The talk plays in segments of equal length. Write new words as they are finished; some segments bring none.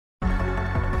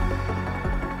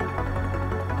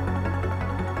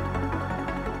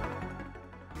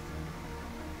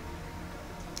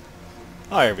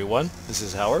Hi everyone, this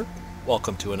is Howard.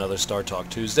 Welcome to another Star Talk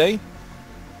Tuesday.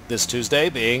 This Tuesday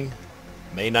being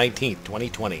May 19th,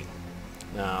 2020.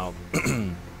 Now,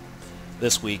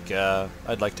 this week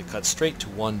I'd like to cut straight to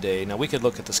one day. Now we could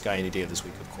look at the sky any day of this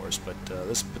week, of course, but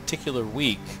this particular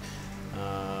week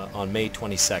on May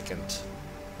 22nd,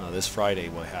 this Friday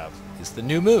we'll have, is the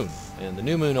new moon. And the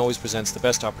new moon always presents the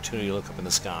best opportunity to look up in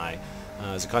the sky.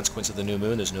 As a consequence of the new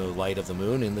moon, there's no light of the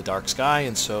moon in the dark sky,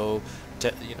 and so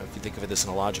if you think of this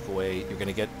in a logical way, you're going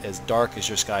to get as dark as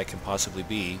your sky can possibly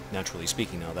be, naturally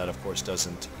speaking. Now that, of course,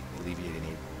 doesn't alleviate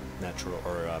any natural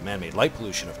or man-made light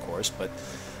pollution, of course, but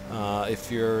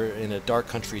if you're in a dark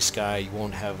country sky, you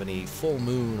won't have any full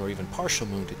moon or even partial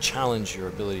moon to challenge your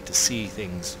ability to see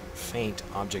things, faint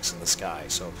objects in the sky.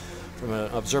 So from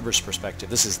an observer's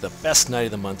perspective, this is the best night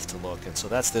of the month to look, and so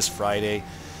that's this Friday,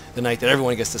 the night that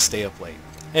everyone gets to stay up late.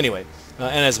 Anyway,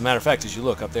 and as a matter of fact, as you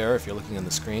look up there, if you're looking on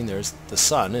the screen, there's the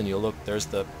sun, and you'll look, there's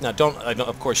the, now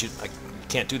of course you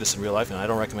can't do this in real life, and I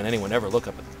don't recommend anyone ever look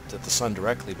up at the sun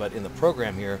directly, but in the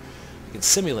program here, you can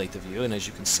simulate the view, and as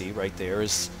you can see, right there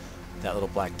is that little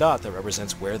black dot that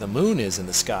represents where the moon is in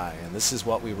the sky, and this is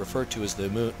what we refer to as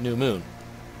the new moon.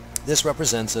 This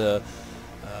represents a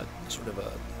sort of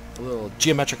a little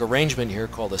geometric arrangement here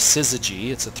called a syzygy.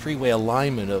 It's a three-way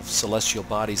alignment of celestial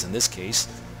bodies in this case.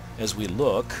 As we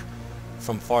look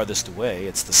from farthest away,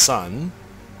 it's the sun,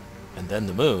 and then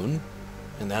the moon,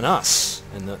 and then us.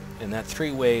 And that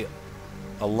three-way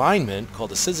alignment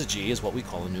called a syzygy is what we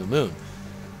call a new moon.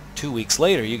 2 weeks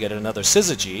later, you get another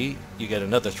syzygy, you get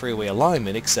another three-way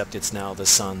alignment, except it's now the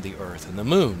sun, the earth, and the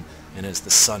moon. And as the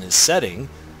sun is setting,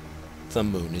 the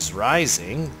moon is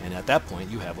rising, and at that point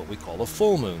you have what we call a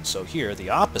full moon. So here, the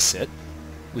opposite,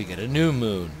 we get a new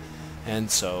moon.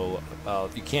 And so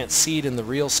you can't see it in the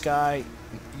real sky,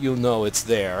 you'll know it's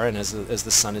there, and as the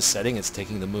sun is setting, it's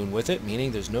taking the moon with it,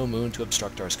 meaning there's no moon to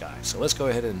obstruct our sky. So let's go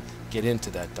ahead and get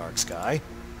into that dark sky.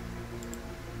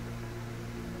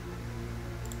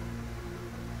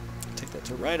 Take that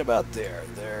to right about there.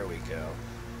 There we go.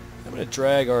 I'm going to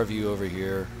drag our view over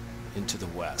here into the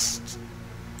west.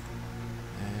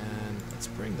 And let's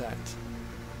bring that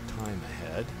time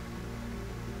ahead.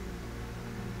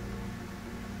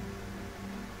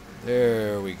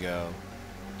 There we go.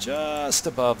 Just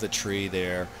above the tree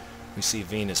there, we see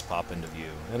Venus pop into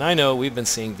view. And I know we've been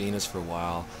seeing Venus for a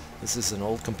while. This is an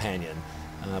old companion.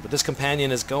 But this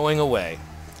companion is going away,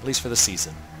 at least for the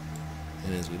season.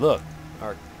 And as we look,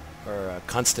 our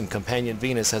constant companion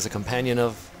Venus has a companion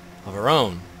of her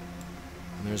own.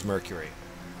 And there's Mercury.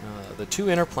 The two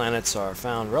inner planets are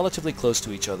found relatively close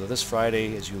to each other. This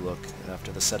Friday, as you look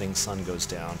after the setting sun goes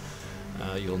down,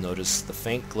 you'll notice the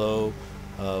faint glow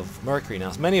of Mercury.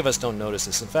 Now, many of us don't notice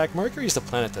this. In fact, Mercury is the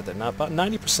planet that about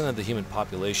 90% of the human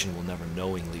population will never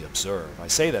knowingly observe. I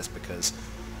say this because,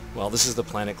 well, this is the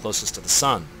planet closest to the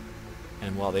sun.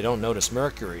 And while they don't notice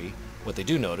Mercury, what they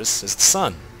do notice is the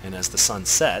sun. And as the sun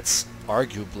sets,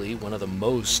 arguably one of the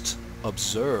most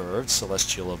observed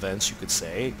celestial events, you could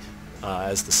say,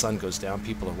 as the sun goes down,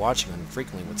 people are watching, and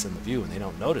frequently what's in the view and they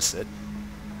don't notice it,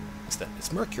 is that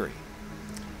it's Mercury.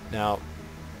 Now,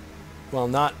 while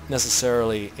not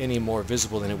necessarily any more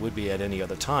visible than it would be at any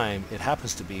other time, it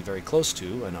happens to be very close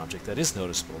to an object that is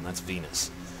noticeable, and that's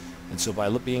Venus. And so by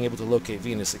being able to locate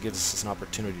Venus, it gives us an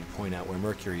opportunity to point out where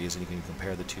Mercury is, and you can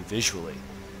compare the two visually.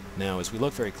 Now, as we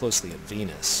look very closely at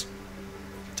Venus,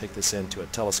 take this into a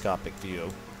telescopic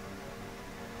view.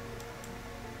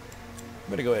 I'm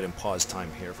going to go ahead and pause time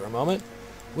here for a moment.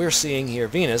 We're seeing here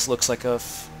Venus looks like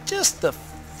just the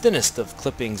thinnest of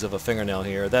clippings of a fingernail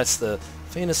here. That's the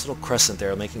faintest little crescent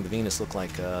there, making the Venus look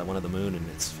like one of the moon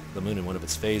in one of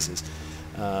its phases.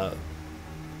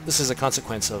 This is a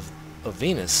consequence of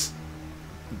Venus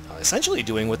essentially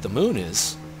doing what the moon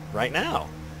is right now,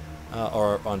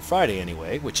 or on Friday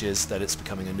anyway, which is that it's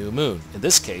becoming a new moon. In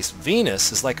this case,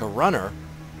 Venus is like a runner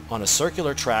on a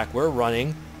circular track. We're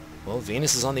running. Well,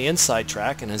 Venus is on the inside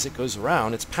track, and as it goes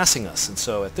around, it's passing us. And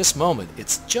so at this moment,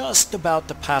 it's just about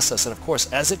to pass us. And of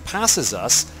course, as it passes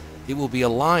us, it will be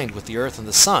aligned with the Earth and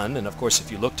the Sun. And of course,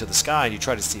 if you look to the sky and you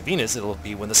try to see Venus, it'll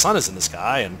be when the Sun is in the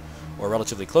sky or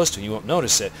relatively close to it. You won't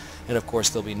notice it. And of course,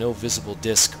 there'll be no visible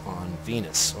disk on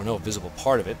Venus, or no visible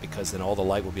part of it, because then all the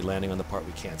light will be landing on the part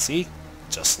we can't see.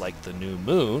 Just like the new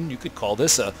moon, you could call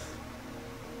this a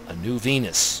new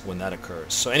Venus when that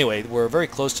occurs. So anyway, we're very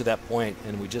close to that point,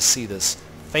 and we just see this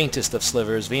faintest of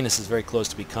slivers. Venus is very close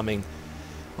to becoming,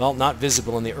 well, not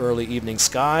visible in the early evening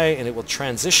sky, and it will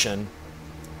transition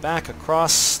back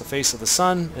across the face of the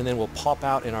sun, and then will pop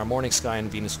out in our morning sky,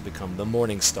 and Venus will become the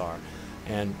morning star.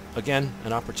 And again,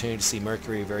 an opportunity to see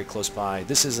Mercury very close by.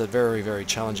 This is a very, very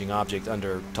challenging object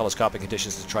under telescopic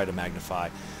conditions to try to magnify.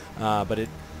 But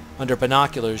under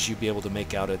binoculars, you'd be able to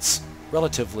make out its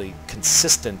relatively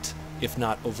consistent, if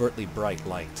not overtly bright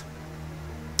light.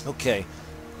 Okay,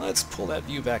 let's pull that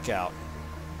view back out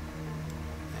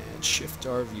and shift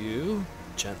our view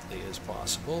gently as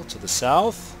possible to the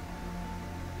south.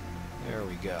 There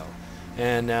we go.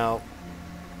 And now,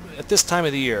 at this time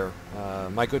of the year,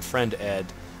 my good friend Ed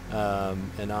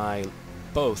and I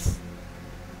both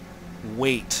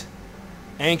wait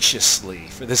anxiously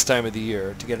for this time of the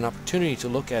year to get an opportunity to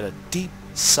look at a deep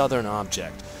southern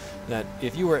object that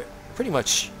if you were pretty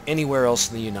much anywhere else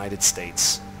in the United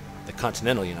States, the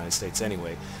continental United States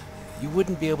anyway, you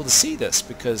wouldn't be able to see this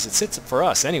because it sits, for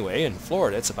us anyway, in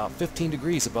Florida, it's about 15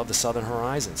 degrees above the southern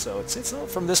horizon. So it's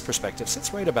from this perspective,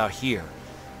 sits right about here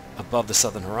above the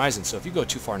southern horizon. So if you go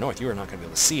too far north, you are not going to be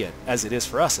able to see it. As it is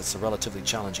for us, it's a relatively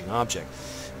challenging object.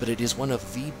 But it is one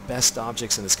of the best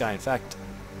objects in the sky. In fact,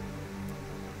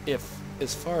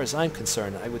 as far as I'm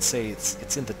concerned, I would say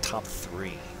it's in the top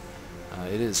 3.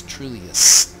 It is truly a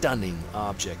stunning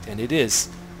object, and it is,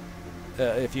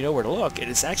 if you know where to look, it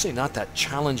is actually not that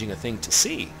challenging a thing to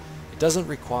see. It doesn't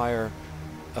require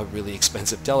a really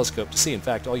expensive telescope to see. In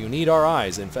fact, all you need are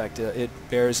eyes. In fact, it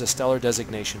bears a stellar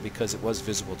designation because it was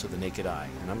visible to the naked eye.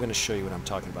 And I'm going to show you what I'm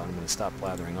talking about. I'm going to stop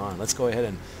blathering on. Let's go ahead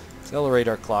and accelerate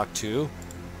our clock to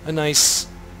a nice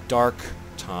dark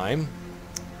time.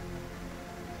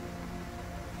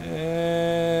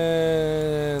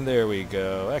 And there we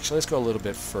go. Actually, let's go a little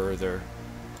bit further.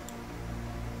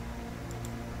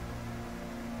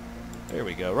 There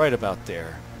we go, right about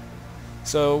there.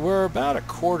 So we're about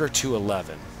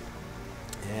 11:15.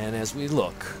 And as we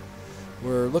look,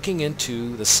 we're looking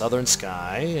into the southern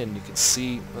sky, and you can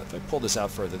see, if I pull this out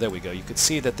further, there we go. You can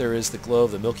see that there is the glow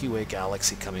of the Milky Way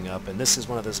galaxy coming up, and this is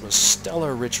one of those most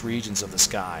stellar rich regions of the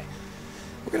sky.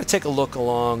 We're going to take a look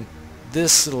along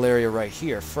this little area right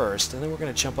here first, and then we're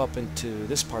going to jump up into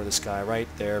this part of the sky right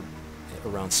there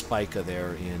around Spica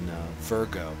there in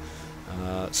Virgo.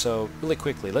 So really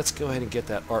quickly, let's go ahead and get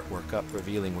that artwork up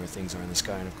revealing where things are in the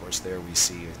sky, and of course there we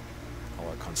see all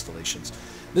our constellations.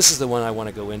 This is the one I want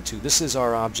to go into. This is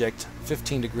our object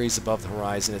 15 degrees above the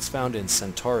horizon. It's found in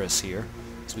Centaurus here.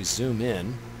 As we zoom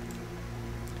in,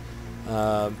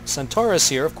 Centaurus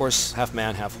here, of course, half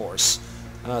man, half horse.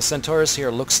 Centaurus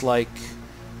here looks like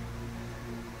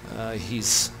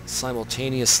he's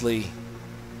simultaneously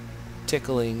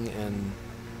tickling and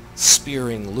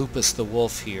spearing Lupus the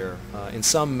wolf here. In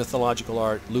some mythological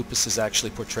art, Lupus is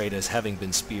actually portrayed as having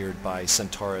been speared by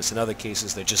Centaurus. In other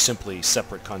cases, they're just simply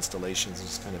separate constellations.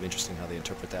 It's kind of interesting how they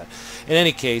interpret that. In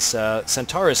any case,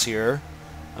 Centaurus here,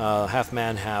 half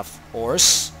man, half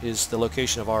horse, is the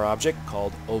location of our object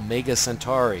called Omega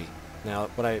Centauri. Now,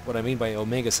 what I mean by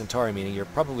Omega Centauri, meaning you're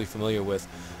probably familiar with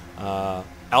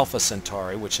Alpha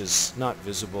Centauri, which is not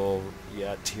visible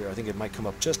yet here. I think it might come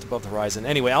up just above the horizon.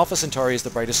 Anyway, Alpha Centauri is the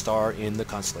brightest star in the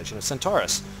constellation of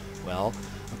Centaurus. Well,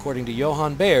 according to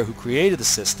Johann Bayer, who created the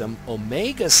system,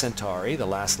 Omega Centauri, the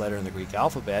last letter in the Greek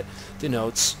alphabet,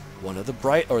 denotes one of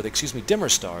the dimmer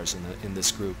stars in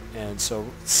this group. And so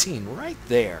it's seen right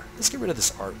there. Let's get rid of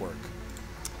this artwork.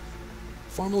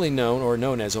 Formerly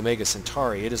known as Omega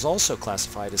Centauri, it is also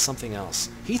classified as something else.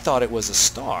 He thought it was a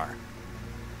star.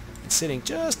 Sitting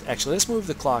actually, let's move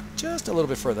the clock just a little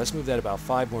bit further. Let's move that about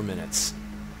 5 more minutes.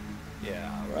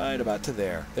 Yeah, right about to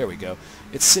there. There we go.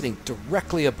 It's sitting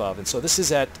directly above, and so this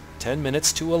is at 10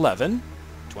 minutes to 11,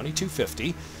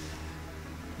 22:50,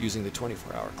 using the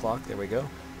 24-hour clock. There we go.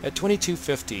 At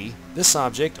 22:50, this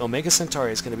object, Omega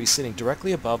Centauri, is going to be sitting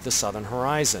directly above the southern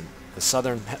horizon,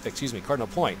 the cardinal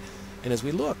point. And as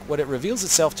we look, what it reveals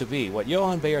itself to be, what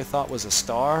Johann Bayer thought was a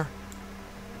star,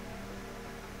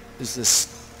 is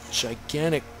this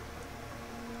gigantic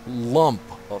lump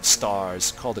of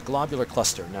stars called a globular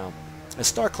cluster. Now, as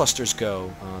star clusters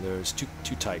go, there's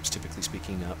two types, typically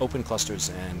speaking, open clusters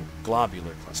and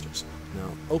globular clusters.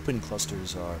 Now, open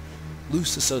clusters are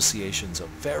loose associations of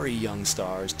very young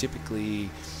stars, typically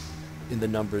in the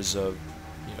numbers of,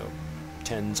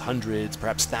 tens, hundreds,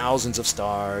 perhaps thousands of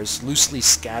stars, loosely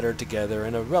scattered together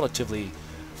in a relatively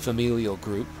familial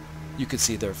group. You could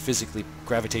see they're physically,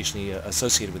 gravitationally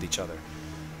associated with each other,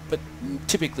 but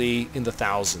typically in the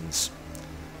thousands.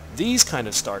 These kind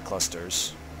of star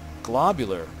clusters,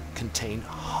 globular, contain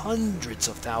hundreds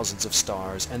of thousands of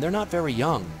stars, and they're not very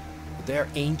young. They're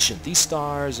ancient. These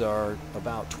stars are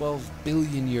about 12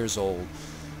 billion years old.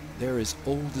 they're as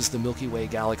old as the Milky Way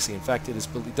galaxy. In fact, it is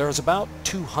believed there's about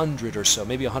 200 or so,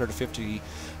 maybe 150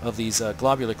 of these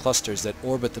globular clusters that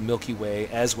orbit the Milky Way,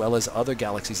 as well as other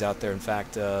galaxies out there. In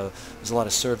fact, there's a lot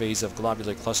of surveys of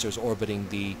globular clusters orbiting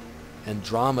the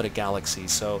Andromeda galaxy.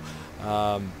 So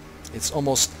it's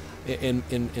almost in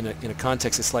a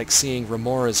context, it's like seeing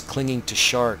remoras clinging to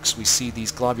sharks. We see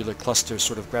these globular clusters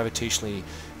sort of gravitationally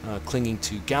clinging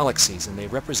to galaxies, and they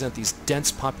represent these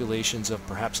dense populations of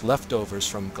perhaps leftovers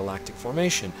from galactic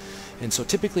formation. And so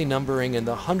typically numbering in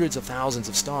the hundreds of thousands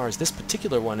of stars, this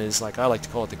particular one is, like I like to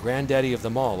call it, the granddaddy of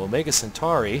them all. Omega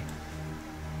Centauri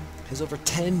has over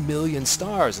 10 million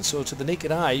stars, and so to the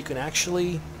naked eye you can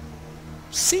actually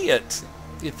see it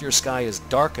if your sky is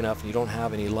dark enough and you don't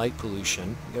have any light pollution.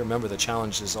 You got to remember the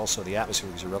challenge is also the atmosphere,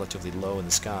 because you're relatively low in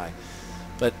the sky.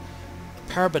 But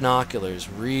parabinoculars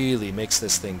really makes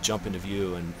this thing jump into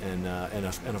view, and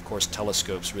of course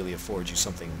telescopes really afford you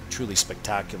something truly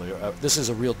spectacular. This is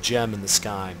a real gem in the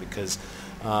sky, because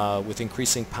with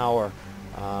increasing power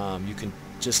you can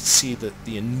just see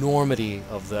the enormity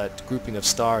of that grouping of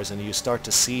stars, and you start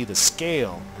to see the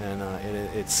scale, and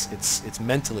it's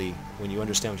mentally, when you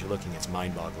understand what you're looking at, it's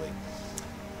mind-boggling.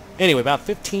 Anyway, about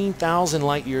 15,000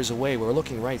 light years away, we're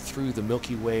looking right through the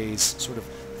Milky Way's sort of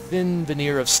thin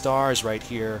veneer of stars right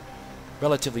here.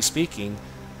 Relatively speaking,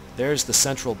 there's the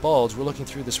central bulge. We're looking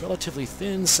through this relatively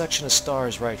thin section of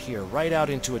stars right here, right out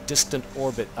into a distant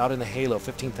orbit, out in the halo,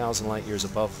 15,000 light years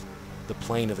above the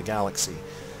plane of the galaxy.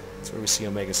 That's where we see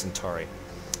Omega Centauri.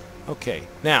 Okay,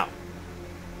 now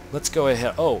let's go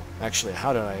ahead. Oh, actually,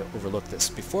 how did I overlook this?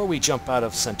 Before we jump out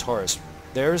of Centaurus,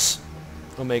 there's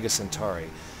Omega Centauri.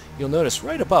 You'll notice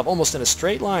right above, almost in a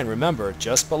straight line, remember,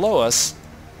 just below us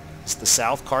is the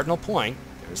south cardinal point.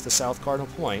 There's the south cardinal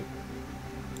point.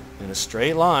 In a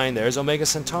straight line, there's Omega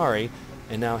Centauri.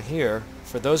 And now here,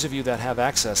 for those of you that have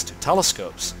access to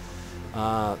telescopes,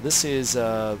 this is,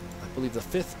 I believe, the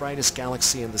 5th brightest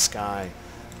galaxy in the sky.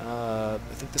 I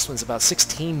think this one's about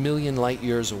 16 million light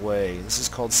years away. This is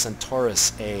called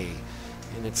Centaurus A,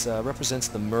 and it represents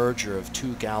the merger of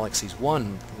two galaxies.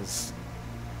 One has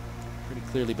pretty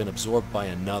clearly been absorbed by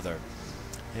another.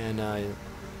 And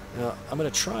I'm going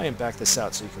to try and back this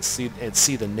out so you can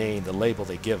see the name, the label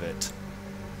they give it.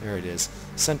 There it is,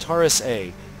 Centaurus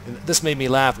A. And this made me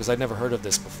laugh because I'd never heard of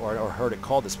this before, or heard it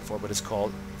called this before, but it's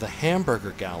called the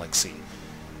Hamburger Galaxy.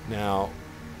 Now,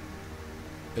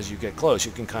 as you get close,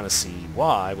 you can kind of see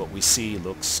why. What we see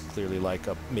looks clearly like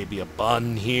maybe a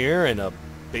bun here and a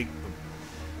big...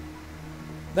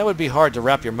 That would be hard to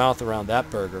wrap your mouth around that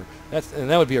burger. And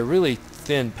that would be a really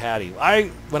thin patty.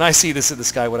 When I see this in the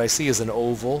sky, what I see is an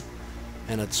oval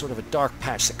and a sort of a dark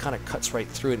patch that kind of cuts right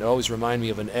through it. And it always reminds me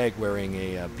of an egg wearing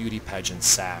a beauty pageant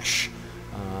sash.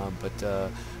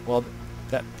 Well,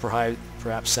 that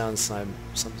perhaps sounds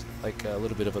like a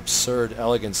little bit of absurd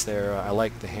elegance there. I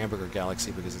like the Hamburger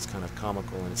Galaxy because it's kind of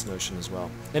comical in its notion as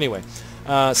well. Anyway,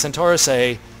 Centaurus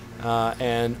A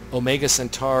and Omega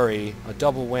Centauri, a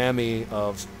double whammy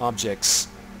of objects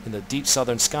in the deep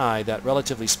southern sky that,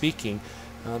 relatively speaking,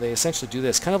 they essentially do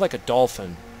this, kind of like a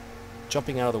dolphin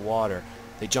jumping out of the water.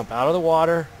 They jump out of the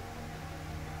water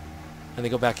and they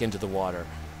go back into the water.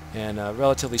 And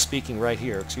relatively speaking, right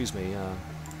here, excuse me,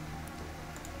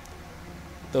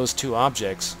 those two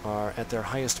objects are at their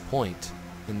highest point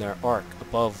in their arc,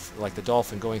 above, like the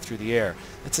dolphin going through the air.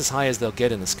 That's as high as they'll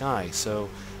get in the sky. So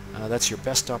that's your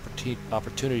best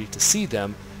opportunity to see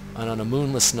them. And on a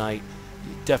moonless night,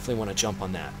 you definitely want to jump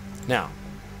on that. Now,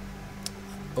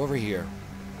 over here,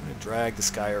 I'm going to drag this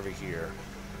guy over here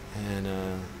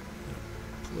and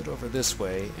pull it over this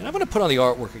way. And I'm going to put on the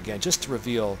artwork again just to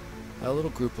reveal a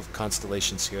little group of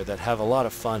constellations here that have a lot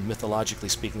of fun, mythologically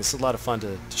speaking. This is a lot of fun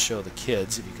to show the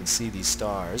kids, if you can see these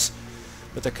stars.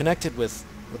 But they're connected with,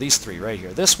 well, these three right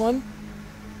here. This one,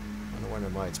 I don't wonder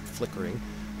why it's flickering.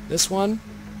 This one,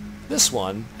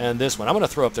 and this one. I'm going to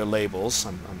throw up their labels.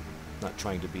 I'm not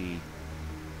trying to be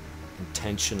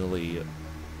intentionally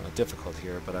difficult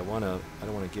here, but I don't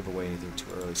want to give away anything too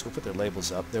early. So we'll put their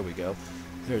labels up. There we go.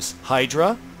 There's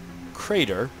Hydra,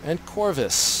 Crater, and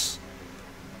Corvus.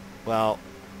 Well,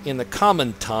 in the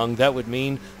common tongue, that would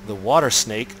mean the water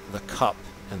snake, the cup,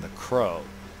 and the crow.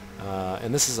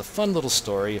 And this is a fun little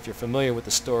story. If you're familiar with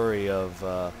the story of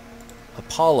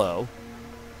Apollo,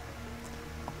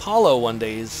 Apollo one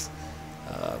day is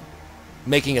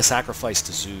making a sacrifice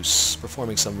to Zeus,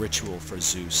 performing some ritual for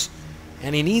Zeus,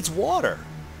 and he needs water.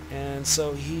 And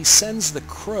so he sends the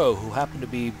crow, who happened to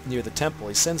be near the temple,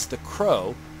 he sends the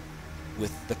crow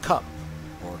with the cup,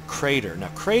 or crater. Now,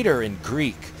 crater in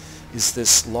Greek is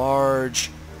this large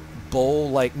bowl,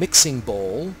 like mixing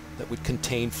bowl, that would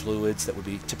contain fluids that would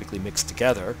be typically mixed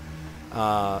together.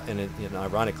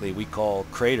 Ironically, we call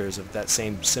craters of that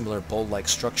same similar bowl-like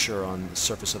structure on the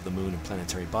surface of the moon and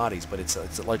planetary bodies, but it's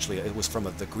largely, it was from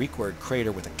the Greek word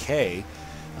crater with a K,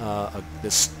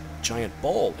 this giant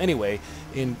bowl. Anyway,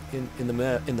 in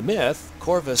the myth,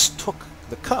 Corvus took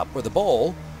the cup or the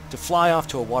bowl to fly off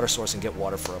to a water source and get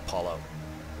water for Apollo.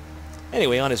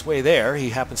 Anyway, on his way there, he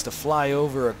happens to fly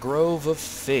over a grove of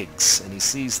figs, and he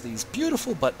sees these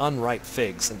beautiful but unripe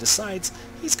figs and decides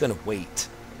he's going to wait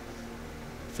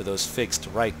for those figs to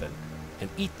ripen and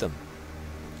eat them.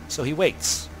 So he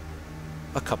waits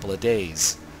a couple of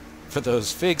days for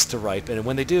those figs to ripen, and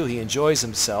when they do, he enjoys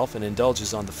himself and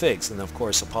indulges on the figs. And of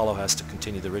course, Apollo has to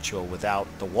continue the ritual without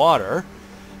the water,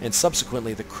 and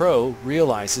subsequently the crow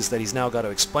realizes that he's now got to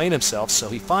explain himself, so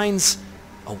he finds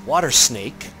a water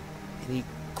snake, and he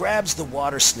grabs the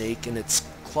water snake in its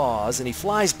claws, and he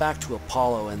flies back to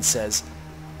Apollo and says,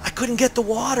 "I couldn't get the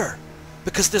water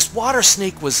because this water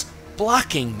snake was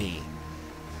blocking me."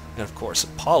 And of course,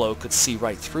 Apollo could see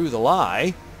right through the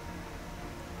lie,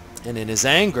 and in his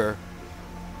anger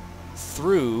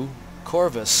threw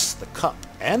Corvus, the cup,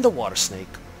 and the water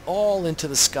snake all into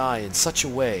the sky in such a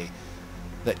way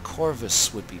that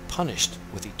Corvus would be punished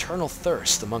with eternal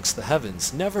thirst amongst the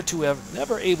heavens, never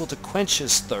able to quench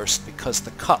his thirst because the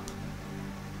cup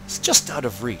is just out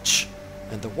of reach,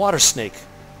 and the water snake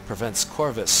prevents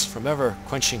Corvus from ever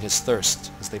quenching his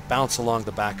thirst as they bounce along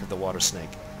the back of the water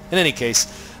snake. In any case,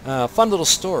 fun little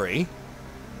story,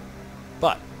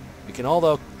 but we can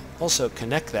also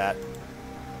connect that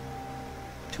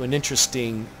to an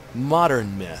interesting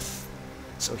modern myth.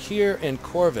 So here in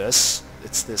Corvus,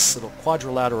 it's this little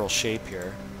quadrilateral shape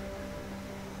here.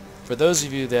 For those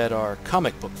of you that are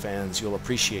comic book fans, you'll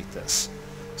appreciate this.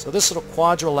 So this little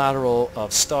quadrilateral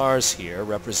of stars here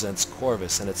represents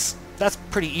Corvus, and that's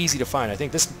pretty easy to find. I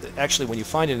think this, actually, when you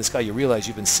find it in the sky, you realize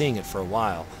you've been seeing it for a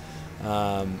while.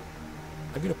 I'm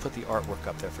going to put the artwork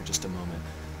up there for just a moment.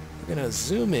 We're going to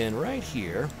zoom in right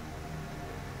here.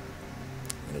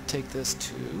 I'm going to take this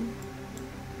to...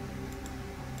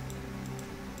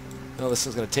 Well, this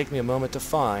is going to take me a moment to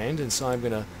find, and so I'm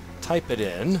going to type it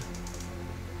in.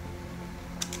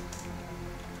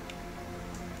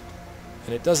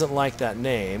 And it doesn't like that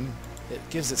name. It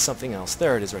gives it something else.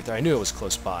 There it is right there. I knew it was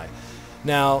close by.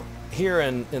 Now, here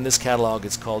in this catalog,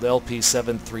 it's called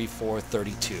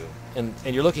LP73432. And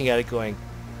you're looking at it going,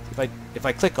 if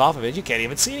I click off of it, you can't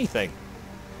even see anything.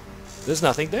 There's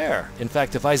nothing there. In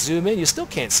fact, if I zoom in, you still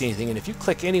can't see anything. And if you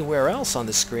click anywhere else on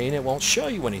the screen, it won't show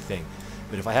you anything.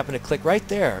 But if I happen to click right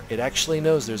there, it actually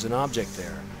knows there's an object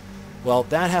there. Well,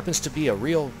 that happens to be a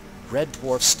real red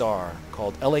dwarf star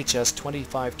called LHS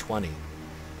 2520.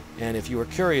 And if you were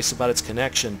curious about its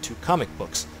connection to comic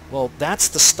books, well, that's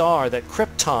the star that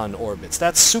Krypton orbits.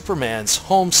 That's Superman's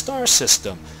home star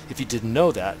system. If you didn't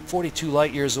know that, 42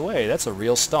 light years away, that's a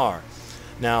real star.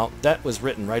 Now, that was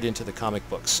written right into the comic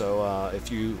book, so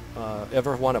if you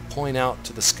ever want to point out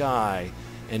to the sky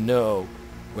and know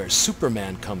where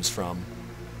Superman comes from,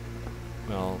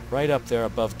 well, right up there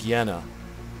above Guyana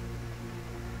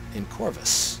in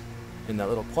Corvus, in that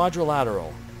little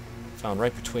quadrilateral found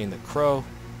right between the crow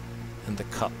and the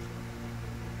cup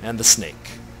and the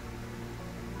snake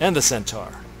and the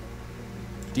centaur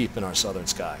deep in our southern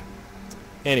sky.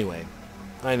 Anyway,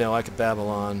 I know I could babble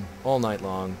on all night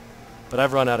long, but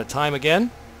I've run out of time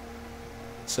again.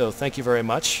 So thank you very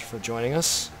much for joining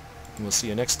us, and we'll see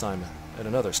you next time at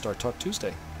another Star Talk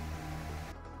Tuesday.